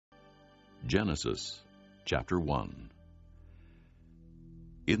Genesis chapter 1.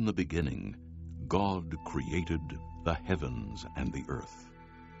 In the beginning, God created the heavens and the earth.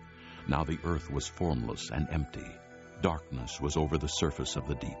 Now the earth was formless and empty. Darkness was over the surface of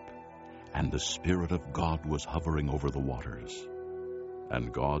the deep, and the Spirit of God was hovering over the waters.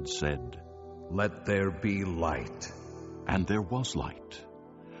 And God said, "Let there be light." And there was light.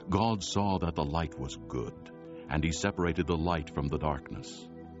 God saw that the light was good, and he separated the light from the darkness.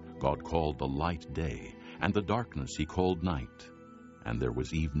 God called the light day, and the darkness he called night. And there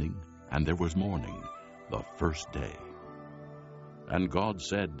was evening, and there was morning, the first day. And God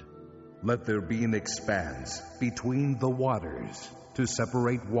said, "Let there be an expanse between the waters, to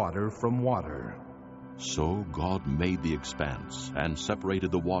separate water from water." So God made the expanse, and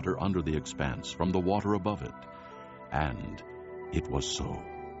separated the water under the expanse from the water above it. And it was so.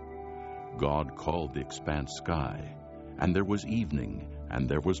 God called the expanse sky, and there was evening, and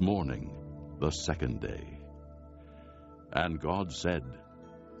there was morning, the second day. And God said,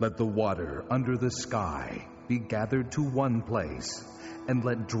 "Let the water under the sky be gathered to one place, and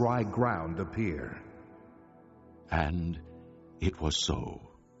let dry ground appear." And it was so.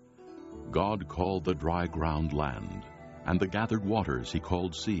 God called the dry ground land, and the gathered waters he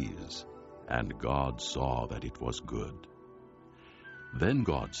called seas. And God saw that it was good. Then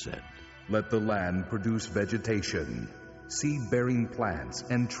God said, "Let the land produce vegetation, seed-bearing plants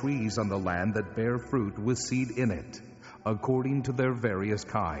and trees on the land that bear fruit with seed in it, according to their various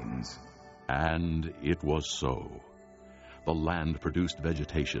kinds." And it was so. The land produced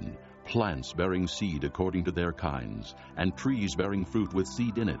vegetation, plants bearing seed according to their kinds, and trees bearing fruit with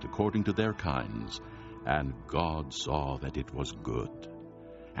seed in it according to their kinds. And God saw that it was good.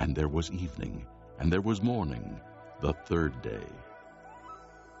 And there was evening, and there was morning, the third day.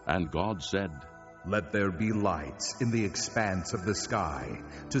 And God said, "Let there be lights in the expanse of the sky,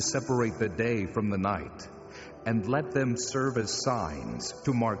 to separate the day from the night, and let them serve as signs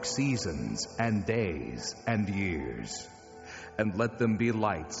to mark seasons and days and years. And let them be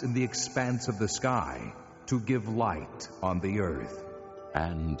lights in the expanse of the sky, to give light on the earth."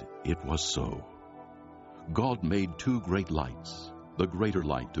 And it was so. God made two great lights, the greater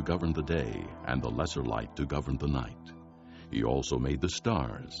light to govern the day, and the lesser light to govern the night. He also made the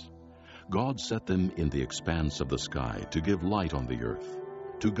stars. God set them in the expanse of the sky to give light on the earth,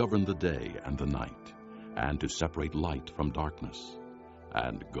 to govern the day and the night, and to separate light from darkness.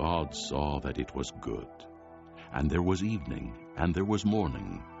 And God saw that it was good. And there was evening, and there was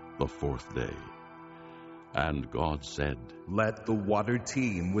morning, the fourth day. And God said, "Let the water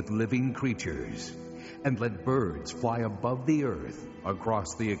teem with living creatures, and let birds fly above the earth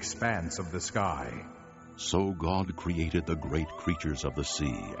across the expanse of the sky." So God created the great creatures of the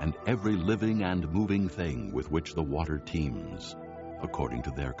sea, and every living and moving thing with which the water teems, according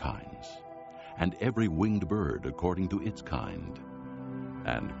to their kinds, and every winged bird according to its kind.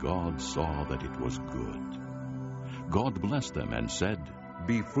 And God saw that it was good. God blessed them and said,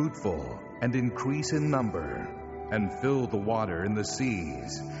 "Be fruitful and increase in number, and fill the water in the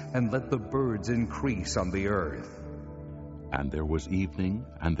seas, and let the birds increase on the earth." And there was evening,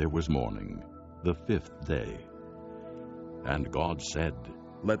 and there was morning, the fifth day. And God said,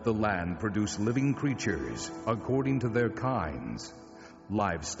 "Let the land produce living creatures according to their kinds,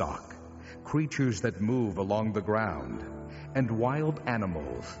 livestock, creatures that move along the ground, and wild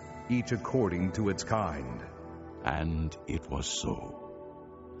animals, each according to its kind." And it was so.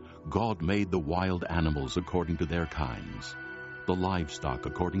 God made the wild animals according to their kinds, the livestock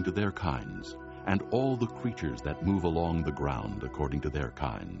according to their kinds, and all the creatures that move along the ground according to their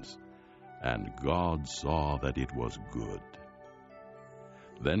kinds. And God saw that it was good.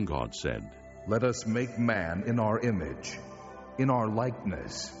 Then God said, "Let us make man in our image, in our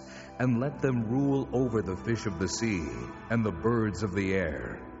likeness, and let them rule over the fish of the sea and the birds of the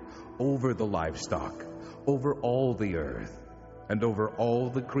air, over the livestock, over all the earth, and over all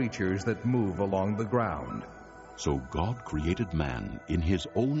the creatures that move along the ground." So God created man in his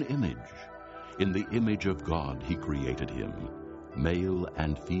own image. In the image of God he created him. Male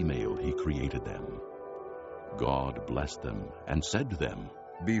and female he created them. God blessed them and said to them,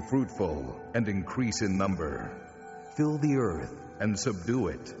 "Be fruitful and increase in number. Fill the earth and subdue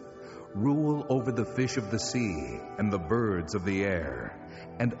it. Rule over the fish of the sea and the birds of the air,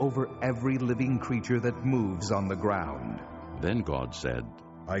 and over every living creature that moves on the ground." Then God said,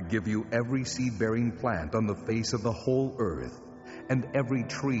 "I give you every seed-bearing plant on the face of the whole earth, and every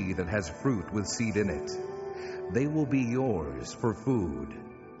tree that has fruit with seed in it. They will be yours for food.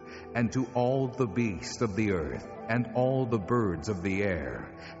 And to all the beasts of the earth, and all the birds of the air,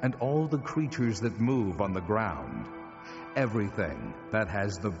 and all the creatures that move on the ground, Everything that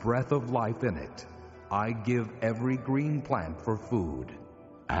has the breath of life in it, I give every green plant for food."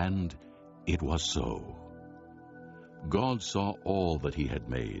 And it was so. God saw all that he had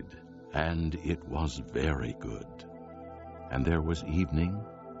made, and it was very good. And there was evening,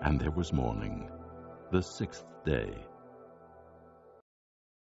 and there was morning, the sixth day.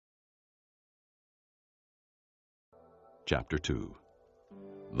 Chapter 2.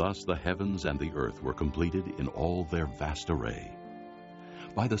 Thus the heavens and the earth were completed in all their vast array.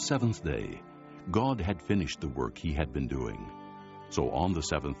 By the seventh day, God had finished the work he had been doing. So on the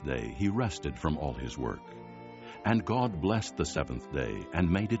seventh day he rested from all his work. And God blessed the seventh day and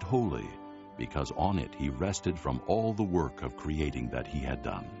made it holy, because on it he rested from all the work of creating that he had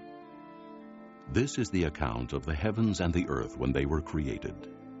done. This is the account of the heavens and the earth when they were created.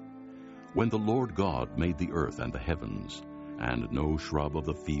 When the Lord God made the earth and the heavens, and no shrub of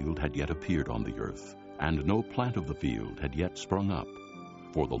the field had yet appeared on the earth, and no plant of the field had yet sprung up,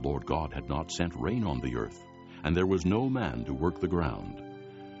 for the Lord God had not sent rain on the earth, and there was no man to work the ground.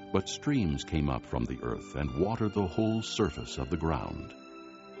 But streams came up from the earth and watered the whole surface of the ground.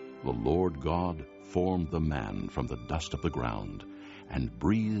 The Lord God formed the man from the dust of the ground, and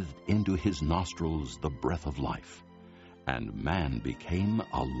breathed into his nostrils the breath of life, and man became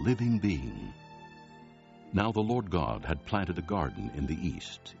a living being. Now the Lord God had planted a garden in the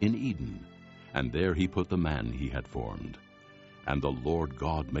east, in Eden, and there he put the man he had formed. And the Lord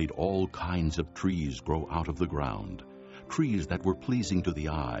God made all kinds of trees grow out of the ground, trees that were pleasing to the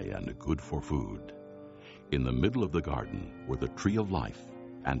eye and good for food. In the middle of the garden were the tree of life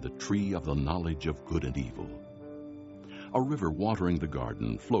and the tree of the knowledge of good and evil. A river watering the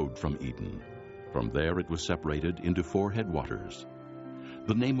garden flowed from Eden. From there it was separated into 4 headwaters.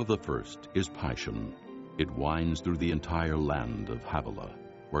 The name of the first is Pishon. It winds through the entire land of Havilah,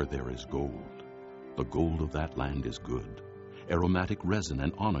 where there is gold. The gold of that land is good. Aromatic resin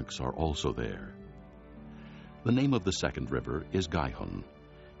and onyx are also there. The name of the second river is Gihon.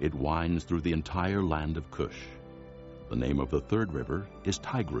 It winds through the entire land of Cush. The name of the third river is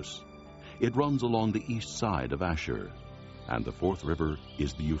Tigris. It runs along the east side of Ashur. And the fourth river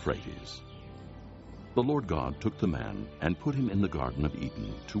is the Euphrates. The Lord God took the man and put him in the Garden of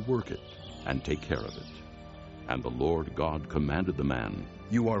Eden to work it and take care of it. And the Lord God commanded the man,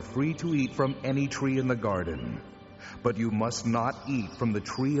 "You are free to eat from any tree in the garden, but you must not eat from the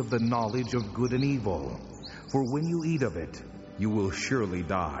tree of the knowledge of good and evil, for when you eat of it, you will surely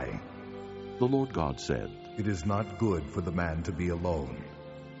die." The Lord God said, "It is not good for the man to be alone.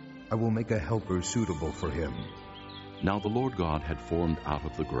 I will make a helper suitable for him." Now the Lord God had formed out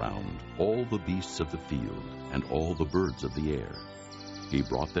of the ground all the beasts of the field and all the birds of the air. He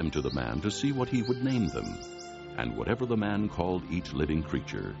brought them to the man to see what he would name them. And whatever the man called each living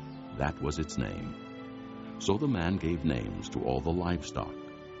creature, that was its name. So the man gave names to all the livestock,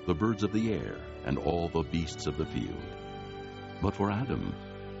 the birds of the air, and all the beasts of the field. But for Adam,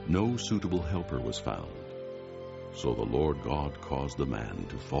 no suitable helper was found. So the Lord God caused the man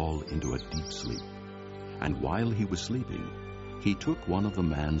to fall into a deep sleep. And while he was sleeping, he took one of the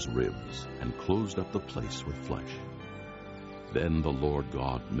man's ribs and closed up the place with flesh. Then the Lord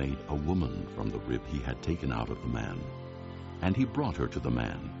God made a woman from the rib he had taken out of the man, and he brought her to the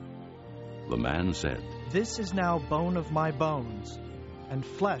man. The man said, "This is now bone of my bones, and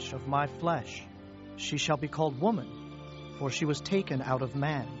flesh of my flesh. She shall be called woman, for she was taken out of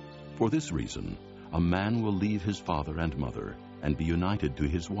man." For this reason, a man will leave his father and mother and be united to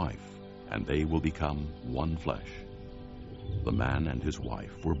his wife, and they will become one flesh. The man and his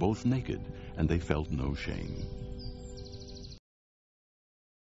wife were both naked, and they felt no shame.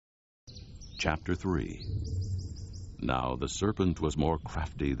 Chapter 3. Now the serpent was more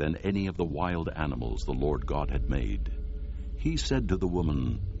crafty than any of the wild animals the Lord God had made. He said to the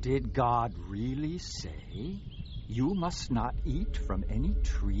woman, "Did God really say, 'You must not eat from any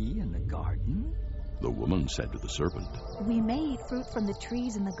tree in the garden'?" The woman said to the serpent, "We may eat fruit from the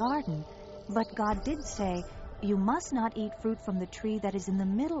trees in the garden, but God did say, 'You must not eat fruit from the tree that is in the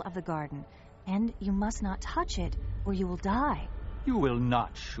middle of the garden, and you must not touch it, or you will die.'" "You will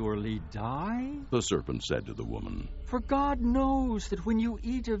not surely die," the serpent said to the woman. "for God knows that when you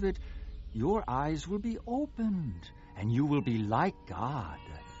eat of it, your eyes will be opened, and you will be like God,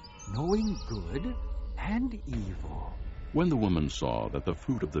 knowing good and evil." When the woman saw that the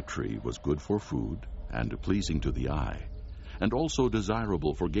fruit of the tree was good for food and pleasing to the eye, and also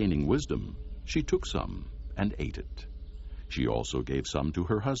desirable for gaining wisdom, she took some and ate it. She also gave some to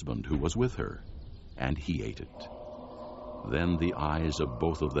her husband who was with her, and he ate it. Then the eyes of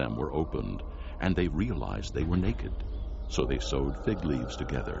both of them were opened, and they realized they were naked. So they sewed fig leaves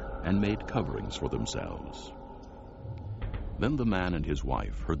together and made coverings for themselves. Then the man and his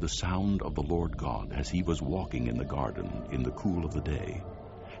wife heard the sound of the Lord God as he was walking in the garden in the cool of the day,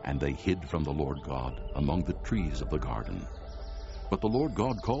 and they hid from the Lord God among the trees of the garden. But the Lord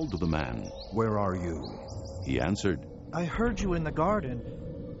God called to the man, "Where are you?" He answered, I heard you in the garden,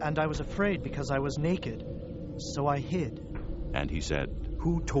 and I was afraid because I was naked, so I hid. And he said,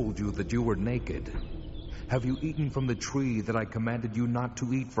 "Who told you that you were naked? Have you eaten from the tree that I commanded you not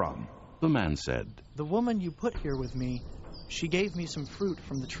to eat from?" The man said, The woman you put here with me, she gave me some fruit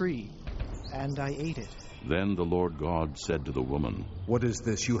from the tree, and I ate it. Then the Lord God said to the woman, "What is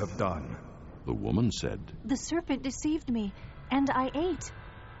this you have done?" The woman said, The serpent deceived me, and I ate.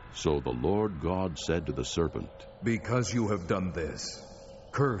 So the Lord God said to the serpent, "Because you have done this,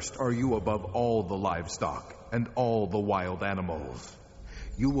 cursed are you above all the livestock and all the wild animals.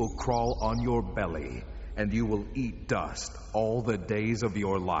 You will crawl on your belly, and you will eat dust all the days of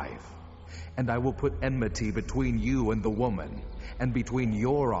your life. And I will put enmity between you and the woman, and between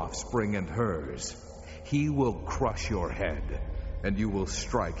your offspring and hers. He will crush your head, and you will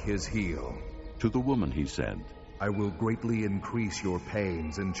strike his heel." To the woman he said, "I will greatly increase your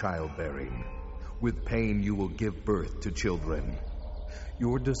pains in childbearing. With pain you will give birth to children.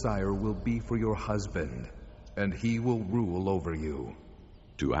 Your desire will be for your husband, and he will rule over you."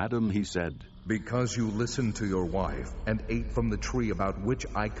 To Adam he said, "Because you listened to your wife and ate from the tree about which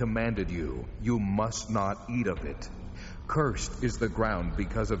I commanded you, you must not eat of it. Cursed is the ground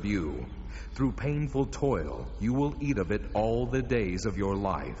because of you. Through painful toil you will eat of it all the days of your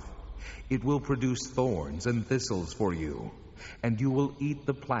life. It will produce thorns and thistles for you, and you will eat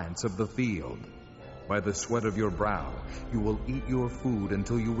the plants of the field. By the sweat of your brow you will eat your food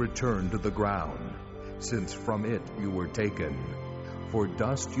until you return to the ground, since from it you were taken. For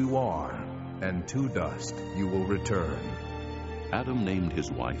dust you are, and to dust you will return." Adam named his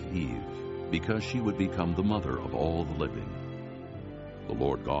wife Eve, because she would become the mother of all the living. The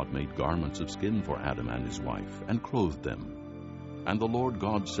Lord God made garments of skin for Adam and his wife, and clothed them. And the Lord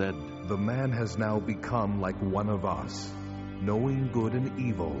God said, "The man has now become like one of us, knowing good and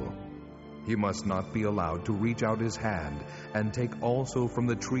evil. He must not be allowed to reach out his hand and take also from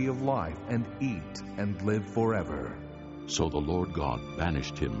the tree of life and eat and live forever." So the Lord God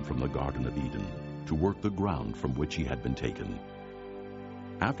banished him from the Garden of Eden to work the ground from which he had been taken.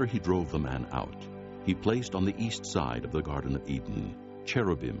 After he drove the man out, he placed on the east side of the Garden of Eden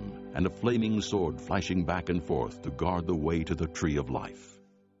cherubim and a flaming sword flashing back and forth to guard the way to the tree of life.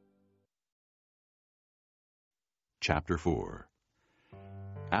 Chapter 4.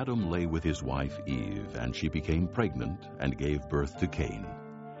 Adam lay with his wife Eve, and she became pregnant and gave birth to Cain.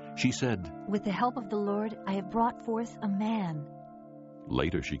 She said, With the help of the Lord, I have brought forth a man.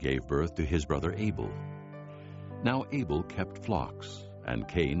 Later she gave birth to his brother Abel. Now Abel kept flocks, and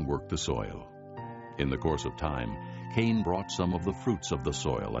Cain worked the soil. In the course of time, Cain brought some of the fruits of the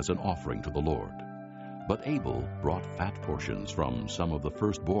soil as an offering to the Lord. But Abel brought fat portions from some of the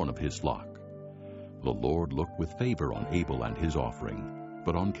firstborn of his flock. The Lord looked with favor on Abel and his offering,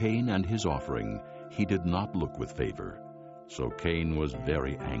 but on Cain and his offering he did not look with favor. So Cain was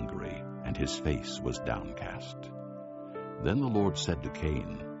very angry, and his face was downcast. Then the Lord said to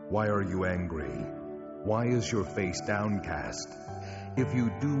Cain, "Why are you angry? Why is your face downcast? If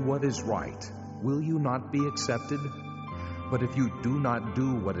you do what is right, will you not be accepted? But if you do not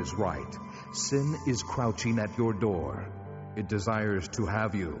do what is right, sin is crouching at your door. It desires to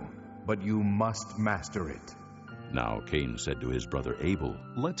have you, but you must master it." Now Cain said to his brother Abel,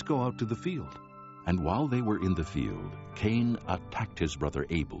 "Let's go out to the field." And while they were in the field, Cain attacked his brother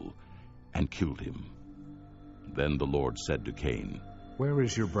Abel and killed him. Then the Lord said to Cain, "Where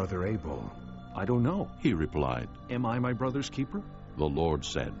is your brother Abel?" "I don't know." He replied. "Am I my brother's keeper?" The Lord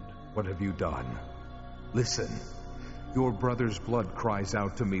said, "What have you done? Listen, your brother's blood cries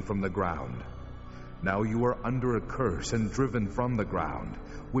out to me from the ground. Now you are under a curse and driven from the ground,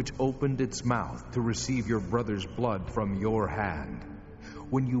 which opened its mouth to receive your brother's blood from your hand.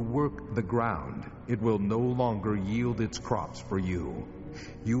 When you work the ground, it will no longer yield its crops for you.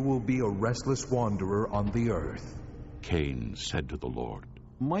 You will be a restless wanderer on the earth." Cain said to the Lord,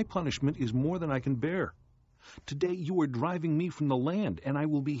 "My punishment is more than I can bear. Today you are driving me from the land, and I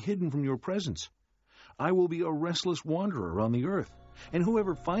will be hidden from your presence. I will be a restless wanderer on the earth, and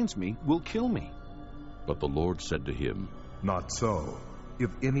whoever finds me will kill me." But the Lord said to him, "Not so. If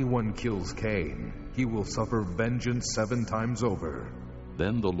anyone kills Cain, he will suffer vengeance 7 times over."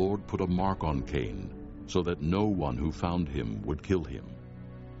 Then the Lord put a mark on Cain, so that no one who found him would kill him.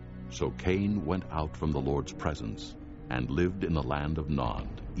 So Cain went out from the Lord's presence and lived in the land of Nod,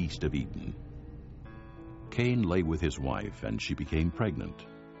 east of Eden. Cain lay with his wife, and she became pregnant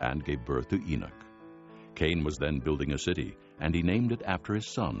and gave birth to Enoch. Cain was then building a city and he named it after his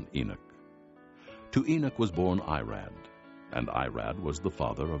son Enoch. To Enoch was born Irad, and Irad was the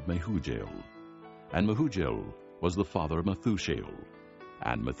father of Mehujael, and Mehujael was the father of Methushael,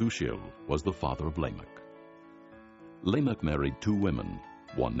 and Methushael was the father of Lamech. Lamech married 2 women,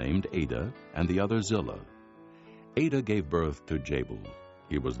 one named Ada and the other Zillah. Ada gave birth to Jabal.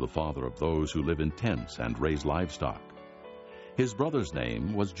 He was the father of those who live in tents and raise livestock. His brother's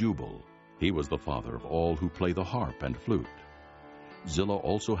name was Jubal. He was the father of all who play the harp and flute. Zillah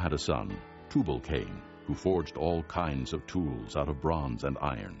also had a son, Tubal-Cain, who forged all kinds of tools out of bronze and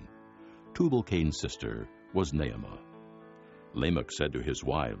iron. Tubal-Cain's sister was Naamah. Lamech said to his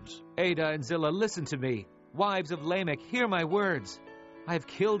wives, Ada and Zillah, listen to me. Wives of Lamech, hear my words. I have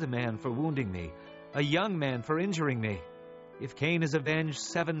killed a man for wounding me, a young man for injuring me. If Cain is avenged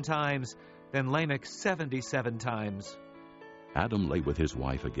 7 times, then Lamech 77 times. Adam lay with his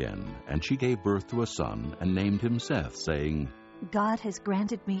wife again, and she gave birth to a son and named him Seth, saying, God has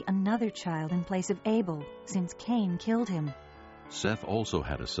granted me another child in place of Abel, since Cain killed him. Seth also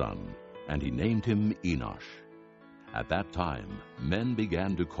had a son, and he named him Enosh. At that time, men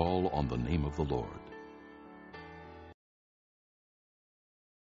began to call on the name of the Lord.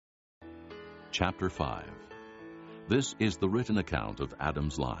 Chapter 5. This is the written account of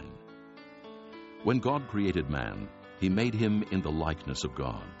Adam's line. When God created man, he made him in the likeness of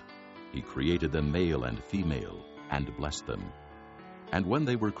God. He created them male and female, and blessed them. And when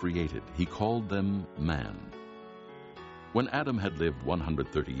they were created, he called them man. When Adam had lived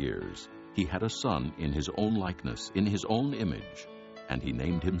 130 years, he had a son in his own likeness, in his own image, and he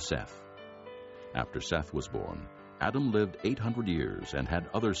named him Seth. After Seth was born, Adam lived 800 years and had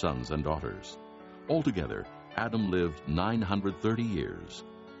other sons and daughters. Altogether, Adam lived 930 years,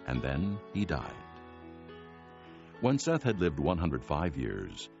 and then he died. When Seth had lived 105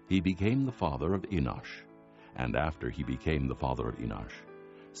 years, he became the father of Enosh. And after he became the father of Enosh,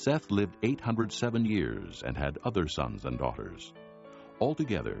 Seth lived 807 years and had other sons and daughters.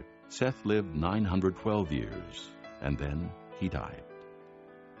 Altogether, Seth lived 912 years, and then he died.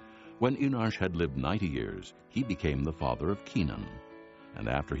 When Enosh had lived 90 years, he became the father of Kenan. And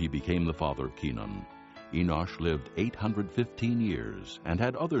after he became the father of Kenan, Enosh lived 815 years and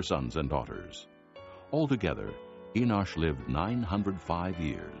had other sons and daughters. Altogether, Enosh lived 905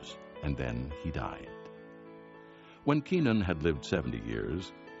 years, and then he died. When Kenan had lived 70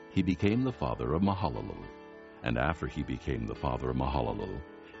 years, he became the father of Mahalalel. And after he became the father of Mahalalel,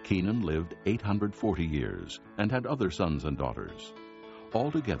 Kenan lived 840 years and had other sons and daughters.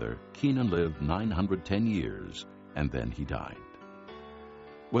 Altogether, Kenan lived 910 years, and then he died.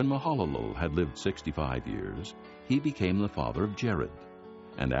 When Mahalalel had lived 65 years, he became the father of Jared.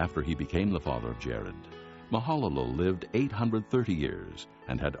 And after he became the father of Jared, Mahalalel lived 830 years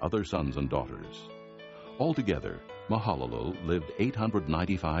and had other sons and daughters. Altogether, Mahalalel lived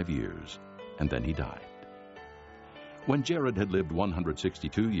 895 years, and then he died. When Jared had lived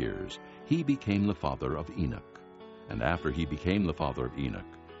 162 years, he became the father of Enoch. And after he became the father of Enoch,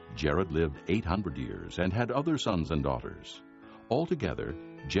 Jared lived 800 years and had other sons and daughters. Altogether,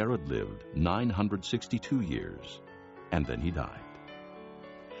 Jared lived 962 years, and then he died.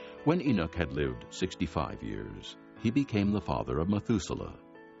 When Enoch had lived 65 years, he became the father of Methuselah.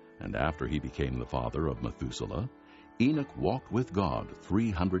 And after he became the father of Methuselah, Enoch walked with God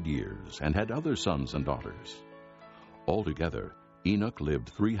 300 years and had other sons and daughters. Altogether, Enoch lived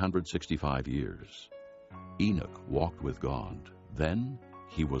 365 years. Enoch walked with God. Then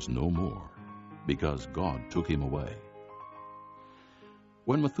he was no more, because God took him away.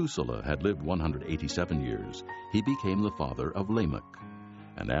 When Methuselah had lived 187 years, he became the father of Lamech.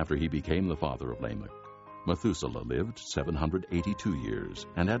 And after he became the father of Lamech, Methuselah lived 782 years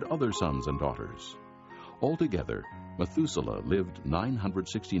and had other sons and daughters. Altogether, Methuselah lived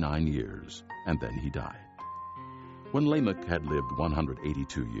 969 years, and then he died. When Lamech had lived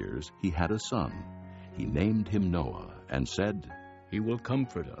 182 years, he had a son. He named him Noah, and said, He will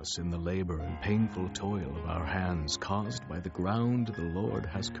comfort us in the labor and painful toil of our hands caused by the ground the Lord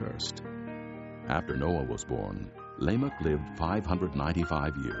has cursed. After Noah was born, Lamech lived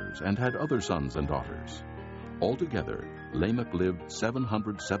 595 years and had other sons and daughters. Altogether, Lamech lived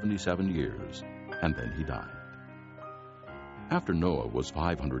 777 years, and then he died. After Noah was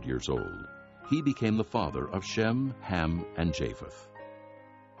 500 years old, he became the father of Shem, Ham, and Japheth.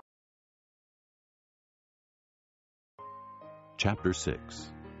 Chapter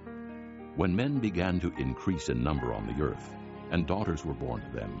 6. When men began to increase in number on the earth, and daughters were born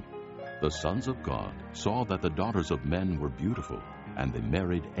to them, the sons of God saw that the daughters of men were beautiful, and they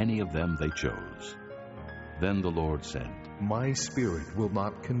married any of them they chose. Then the Lord said, My spirit will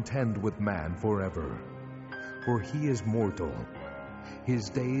not contend with man forever. for he is mortal. His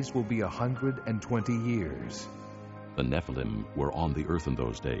days will be 120 years. The Nephilim were on the earth in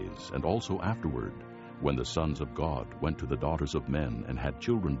those days, and also afterward, when the sons of God went to the daughters of men and had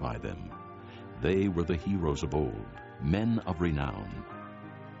children by them. They were the heroes of old, men of renown.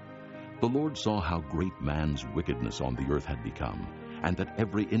 The Lord saw how great man's wickedness on the earth had become, and that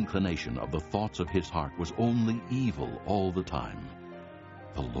every inclination of the thoughts of his heart was only evil all the time.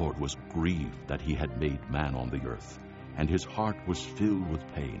 The Lord was grieved that he had made man on the earth, and his heart was filled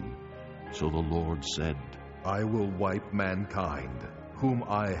with pain. So the Lord said, I will wipe mankind, whom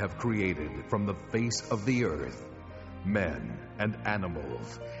I have created from the face of the earth, men and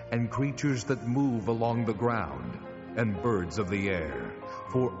animals, and creatures that move along the ground, and birds of the air,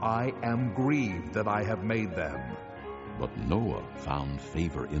 for I am grieved that I have made them. But Noah found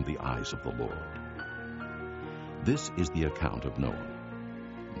favor in the eyes of the Lord. This is the account of Noah.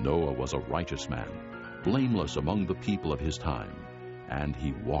 Noah was a righteous man, blameless among the people of his time, and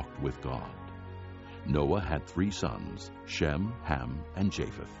he walked with God. Noah had 3 sons, Shem, Ham, and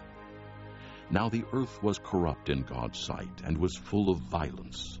Japheth. Now the earth was corrupt in God's sight, and was full of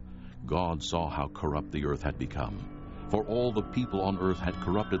violence. God saw how corrupt the earth had become, for all the people on earth had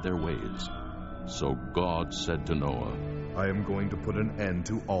corrupted their ways. So God said to Noah, I am going to put an end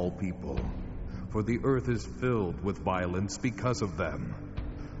to all people, for the earth is filled with violence because of them.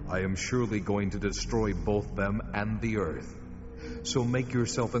 I am surely going to destroy both them and the earth. So make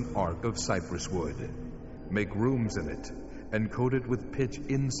yourself an ark of cypress wood. Make rooms in it, and coat it with pitch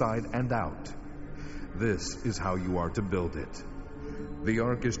inside and out. This is how you are to build it. The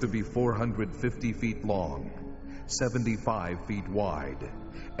ark is to be 450 feet long, 75 feet wide,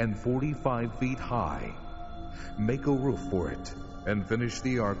 and 45 feet high. Make a roof for it, and finish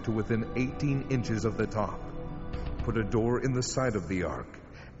the ark to within 18 inches of the top. Put a door in the side of the ark,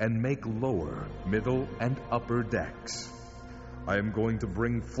 and make lower, middle, and upper decks. I am going to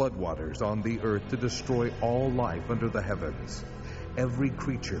bring floodwaters on the earth to destroy all life under the heavens, every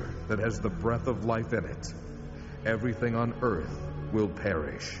creature that has the breath of life in it. Everything on earth will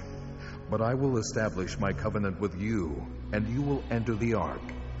perish. But I will establish my covenant with you, and you will enter the ark,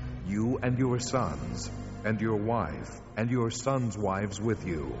 you and your sons, and your wife, and your sons' wives with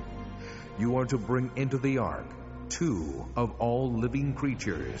you. You are to bring into the ark 2 of all living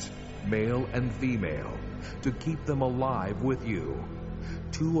creatures, male and female, to keep them alive with you.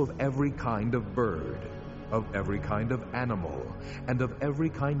 2 of every kind of bird, of every kind of animal, and of every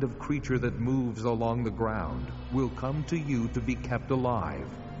kind of creature that moves along the ground will come to you to be kept alive.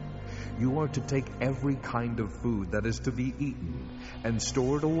 You are to take every kind of food that is to be eaten and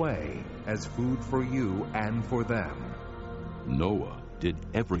store it away as food for you and for them. Noah did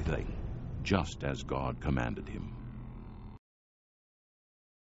everything just as God commanded him.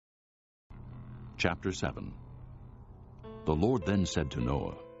 Chapter 7. The Lord then said to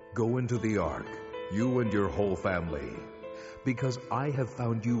Noah, Go into the ark, you and your whole family, because I have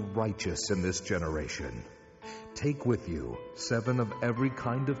found you righteous in this generation. Take with you 7 of every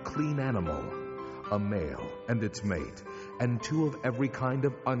kind of clean animal, a male and its mate, and 2 of every kind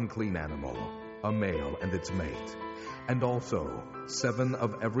of unclean animal, a male and its mate, and also 7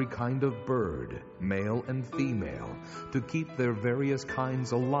 of every kind of bird, male and female, to keep their various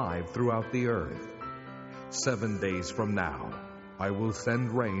kinds alive throughout the earth. 7 days from now, I will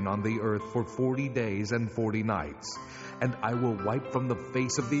send rain on the earth for 40 days and 40 nights, and I will wipe from the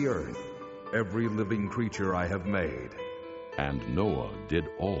face of the earth every living creature I have made. And Noah did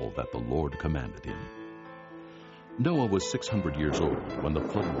all that the Lord commanded him. Noah was 600 years old when the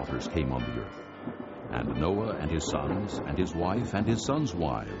floodwaters came on the earth. And Noah and his sons and his wife and his sons'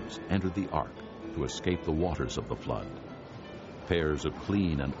 wives entered the ark to escape the waters of the flood. Pairs of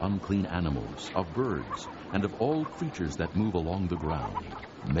clean and unclean animals, of birds, and of all creatures that move along the ground,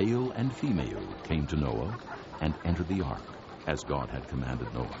 male and female, came to Noah and entered the ark, as God had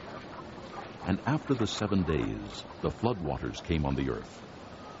commanded Noah. And after the 7 days, the floodwaters came on the earth.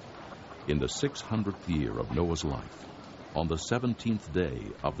 In the 600th year of Noah's life, on the 17th day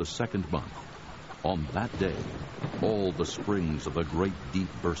of the 2nd month, on that day, all the springs of the great deep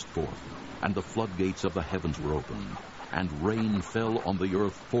burst forth, and the floodgates of the heavens were opened, and rain fell on the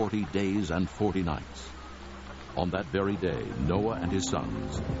earth 40 days and 40 nights. On that very day, Noah and his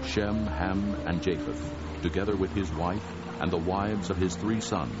sons, Shem, Ham, and Japheth, together with his wife and the wives of his 3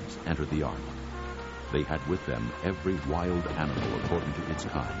 sons, entered the ark. They had with them every wild animal according to its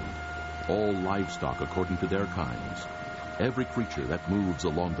kind, all livestock according to their kinds, every creature that moves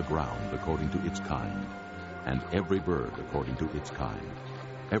along the ground according to its kind, and every bird according to its kind,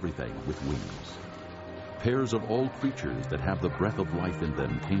 everything with wings. Pairs of all creatures that have the breath of life in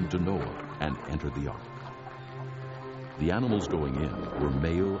them came to Noah and entered the ark. The animals going in were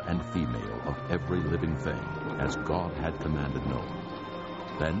male and female of every living thing, as God had commanded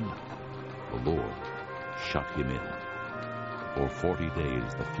Noah. Then the Lord shut him in. For 40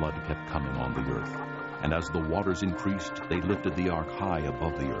 days the flood kept coming on the earth, and as the waters increased, they lifted the ark high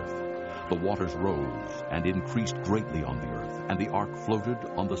above the earth. The waters rose and increased greatly on the earth, and the ark floated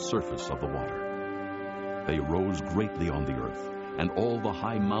on the surface of the water. They rose greatly on the earth, and all the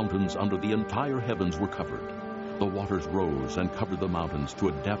high mountains under the entire heavens were covered. The waters rose and covered the mountains to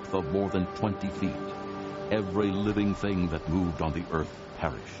a depth of more than 20 feet. Every living thing that moved on the earth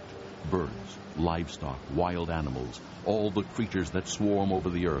perished. Birds, livestock, wild animals, all the creatures that swarm over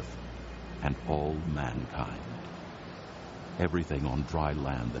the earth, and all mankind. Everything on dry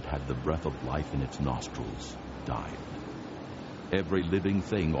land that had the breath of life in its nostrils died. Every living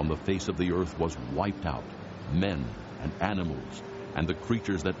thing on the face of the earth was wiped out, men and animals, and the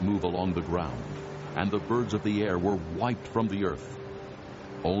creatures that move along the ground, and the birds of the air were wiped from the earth.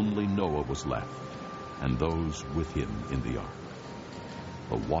 Only Noah was left, and those with him in the ark.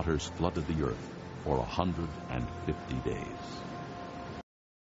 The waters flooded the earth for 150 days.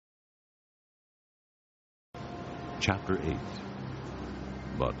 Chapter 8.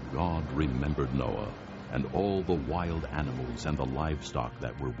 But God remembered Noah, and all the wild animals and the livestock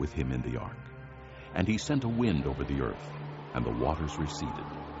that were with him in the ark. And he sent a wind over the earth, and the waters receded.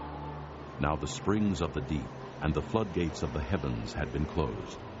 Now the springs of the deep and the floodgates of the heavens had been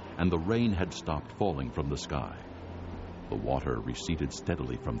closed, and the rain had stopped falling from the sky. The water receded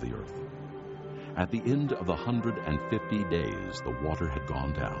steadily from the earth. At the end of the 150 days the water had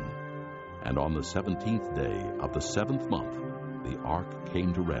gone down, and on the 17th day of the 7th month the ark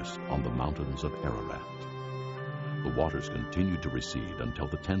came to rest on the mountains of Ararat. The waters continued to recede until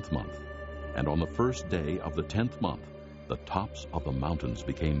the 10th month, and on the first day of the 10th month the tops of the mountains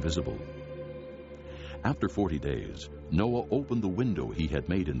became visible. After 40 days, Noah opened the window he had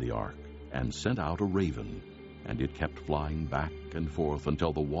made in the ark and sent out a raven, and it kept flying back and forth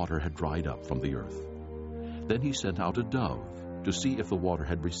until the water had dried up from the earth. Then he sent out a dove to see if the water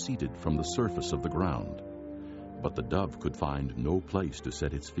had receded from the surface of the ground. But the dove could find no place to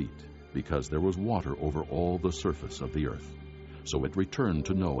set its feet, because there was water over all the surface of the earth. So it returned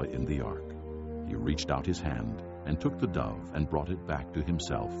to Noah in the ark. He reached out his hand and took the dove and brought it back to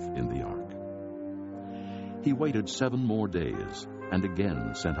himself in the ark. He waited 7 more days and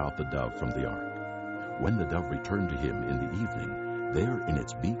again sent out the dove from the ark. When the dove returned to him in the evening, there in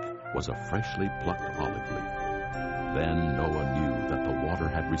its beak was a freshly plucked olive leaf. Then Noah knew that the water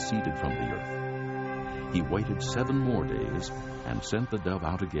had receded from the earth. He waited 7 more days and sent the dove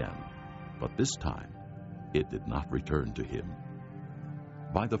out again, but this time it did not return to him.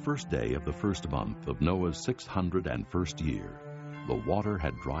 By the first day of the 1st month of Noah's 601st year, the water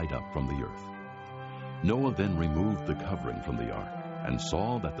had dried up from the earth. Noah then removed the covering from the ark and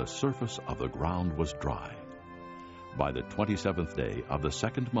saw that the surface of the ground was dry. By the 27th day of the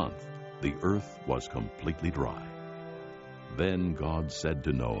 2nd month, the earth was completely dry. Then God said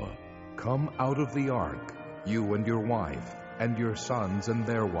to Noah, "Come out of the ark, you and your wife, and your sons and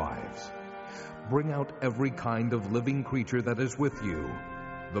their wives. Bring out every kind of living creature that is with you,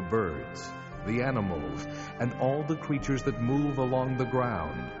 the birds, the animals, and all the creatures that move along the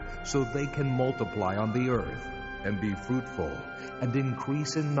ground, so they can multiply on the earth, and be fruitful, and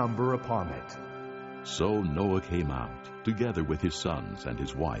increase in number upon it." So Noah came out, together with his sons and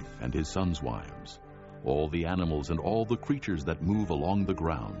his wife and his sons' wives. All the animals and all the creatures that move along the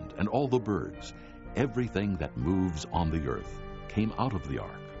ground, and all the birds, everything that moves on the earth, came out of the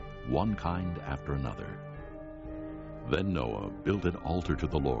ark, one kind after another. Then Noah built an altar to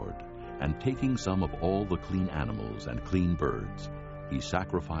the Lord, and taking some of all the clean animals and clean birds, he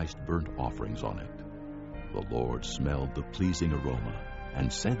sacrificed burnt offerings on it. The Lord smelled the pleasing aroma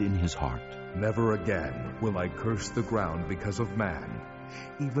and said in his heart, "Never again will I curse the ground because of man,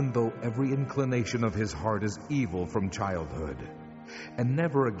 even though every inclination of his heart is evil from childhood. And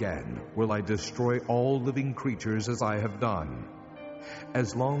never again will I destroy all living creatures as I have done.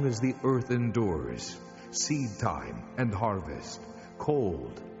 As long as the earth endures, seed time and harvest,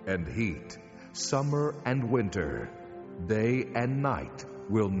 cold and heat, summer and winter, day and night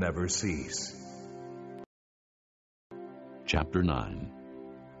will never cease." Chapter 9.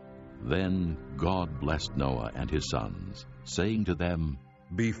 Then God blessed Noah and his sons, saying to them,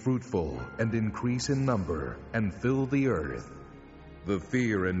 "Be fruitful and increase in number, and fill the earth. The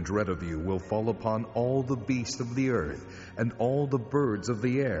fear and dread of you will fall upon all the beasts of the earth, and all the birds of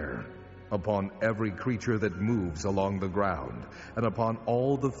the air, upon every creature that moves along the ground, and upon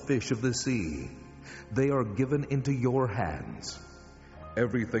all the fish of the sea. They are given into your hands.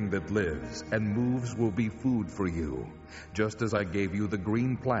 Everything that lives and moves will be food for you. Just as I gave you the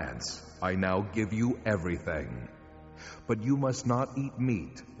green plants, I now give you everything. But you must not eat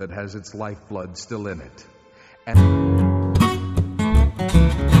meat that has its lifeblood still in it.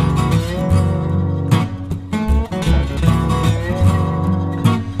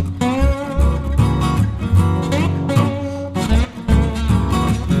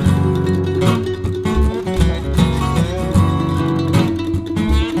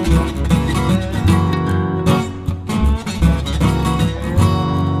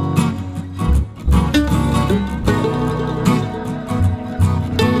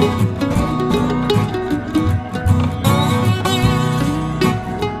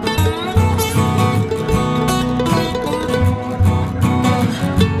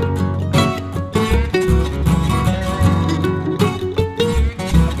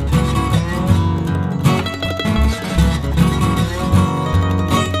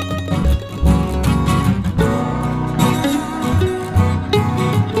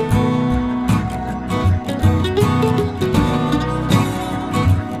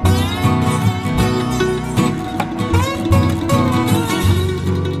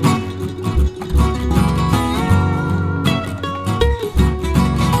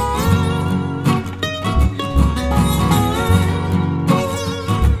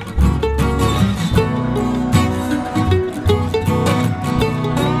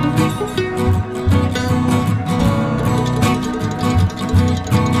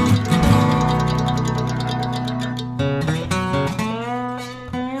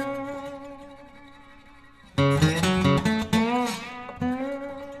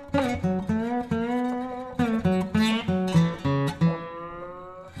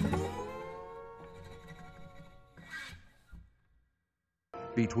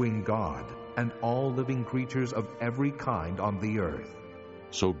 Between God and all living creatures of every kind on the earth.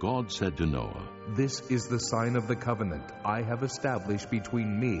 So God said to Noah, This is the sign of the covenant I have established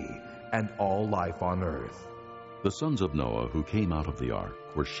between me and all life on earth. The sons of Noah who came out of the ark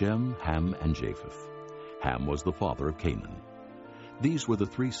were Shem, Ham, and Japheth. Ham was the father of Canaan. These were the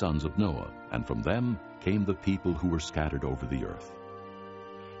three sons of Noah, and from them came the people who were scattered over the earth.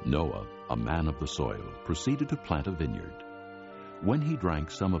 Noah, a man of the soil, proceeded to plant a vineyard. When he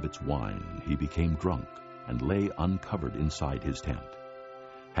drank some of its wine, he became drunk and lay uncovered inside his tent.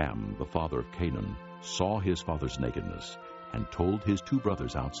 Ham, the father of Canaan, saw his father's nakedness and told his two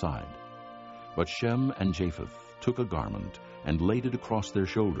brothers outside. But Shem and Japheth took a garment and laid it across their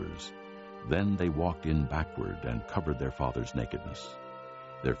shoulders. Then they walked in backward and covered their father's nakedness.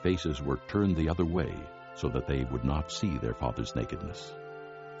 Their faces were turned the other way so that they would not see their father's nakedness.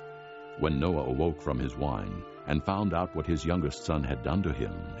 When Noah awoke from his wine and found out what his youngest son had done to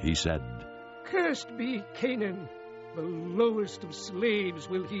him, he said, Cursed be Canaan, the lowest of slaves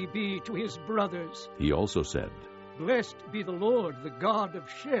will he be to his brothers. He also said, Blessed be the Lord, the God of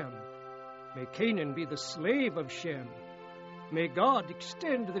Shem. May Canaan be the slave of Shem. May God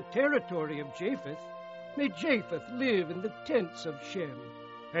extend the territory of Japheth. May Japheth live in the tents of Shem,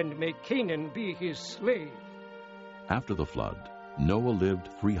 and may Canaan be his slave. After the flood, Noah lived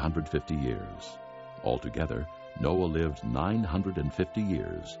 350 years. Altogether, Noah lived 950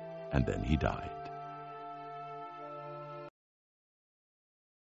 years, and then he died.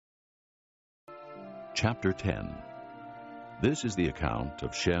 Chapter 10. This is the account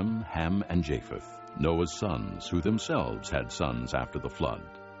of Shem, Ham, and Japheth, Noah's sons, who themselves had sons after the flood.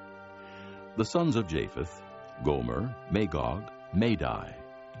 The sons of Japheth: Gomer, Magog, Madai,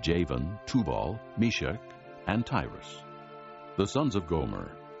 Javan, Tubal, Meshech, and Tyrus. The sons of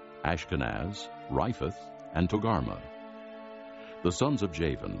Gomer: Ashkenaz, Riphath, and Togarmah. The sons of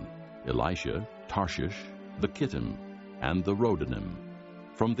Javan: Elisha, Tarshish, the Kittim, and the Rodanim.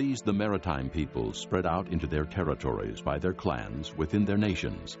 From these the maritime peoples spread out into their territories by their clans within their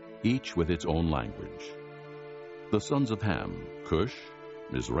nations, each with its own language. The sons of Ham: Cush,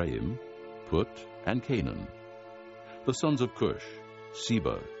 Mizraim, Put, and Canaan. The sons of Cush: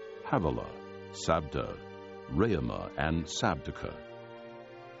 Seba, Havilah, Sabta, Reumah, and Sabteka.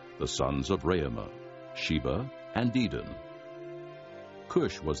 The sons of Reumah: Sheba and Dedan.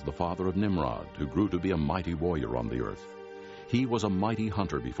 Cush was the father of Nimrod, who grew to be a mighty warrior on the earth. He was a mighty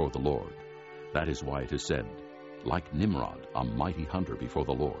hunter before the Lord. That is why it is said, like Nimrod, a mighty hunter before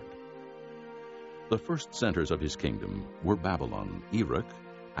the Lord. The first centers of his kingdom were Babylon, Erech,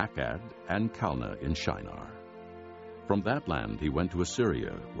 Akkad, and Calneh in Shinar. From that land he went to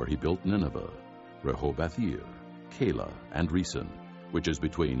Assyria, where he built Nineveh, Rehoboth-ir, Calah, and Resen, which is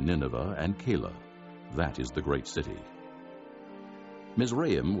between Nineveh and Calah. That is the great city.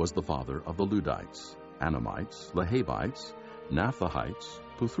 Mizraim was the father of the Ludites, Anamites, Lehabites, Naphtalites,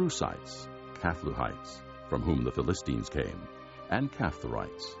 Puthrusites, Cathluhites, from whom the Philistines came, and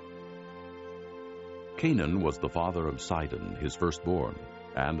Caphtorites. Canaan was the father of Sidon, his firstborn,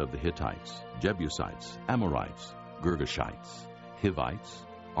 and of the Hittites, Jebusites, Amorites, Girgashites, Hivites,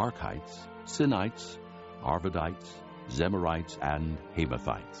 Archites, Sinites, Arvadites, Zemarites, and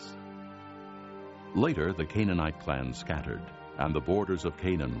Hamathites. Later the Canaanite clans scattered, and the borders of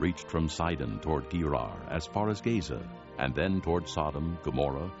Canaan reached from Sidon toward Gerar as far as Gaza, and then toward Sodom,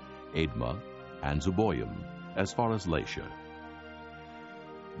 Gomorrah, Admah, and Zeboim, as far as Lasha.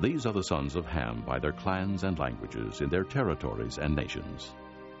 These are the sons of Ham by their clans and languages in their territories and nations.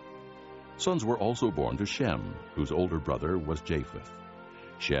 Sons were also born to Shem, whose older brother was Japheth.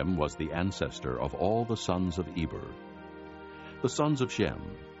 Shem was the ancestor of all the sons of Eber. The sons of Shem: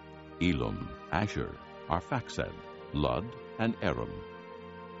 Elam, Asher, Arphaxad, Lud, and Aram.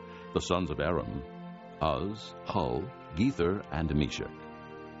 The sons of Aram: Uz, Hul, Gether, and Meshach.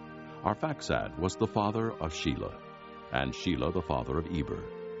 Arphaxad was the father of Shelah, and Shelah the father of Eber.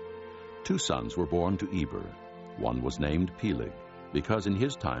 2 sons were born to Eber. One was named Peleg, because in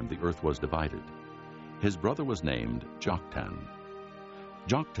his time the earth was divided. His brother was named Joktan.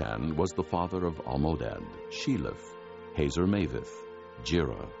 Joktan was the father of Almodad, Sheleph, Hazar-Maveth,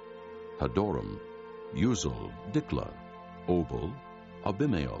 Jireh, Hadoram, Uzal, Diklah, Obal,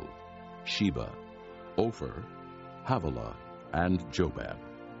 Abimael, Sheba, Ophir, Havilah, and Jobab.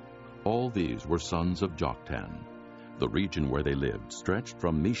 All these were sons of Joktan. The region where they lived stretched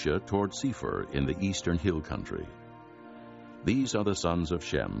from Mesha toward Sephir in the eastern hill country. These are the sons of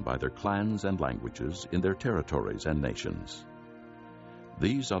Shem by their clans and languages in their territories and nations.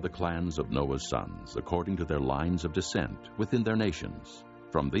 These are the clans of Noah's sons, according to their lines of descent within their nations.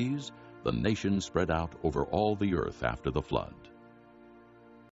 From these, the nations spread out over all the earth after the flood.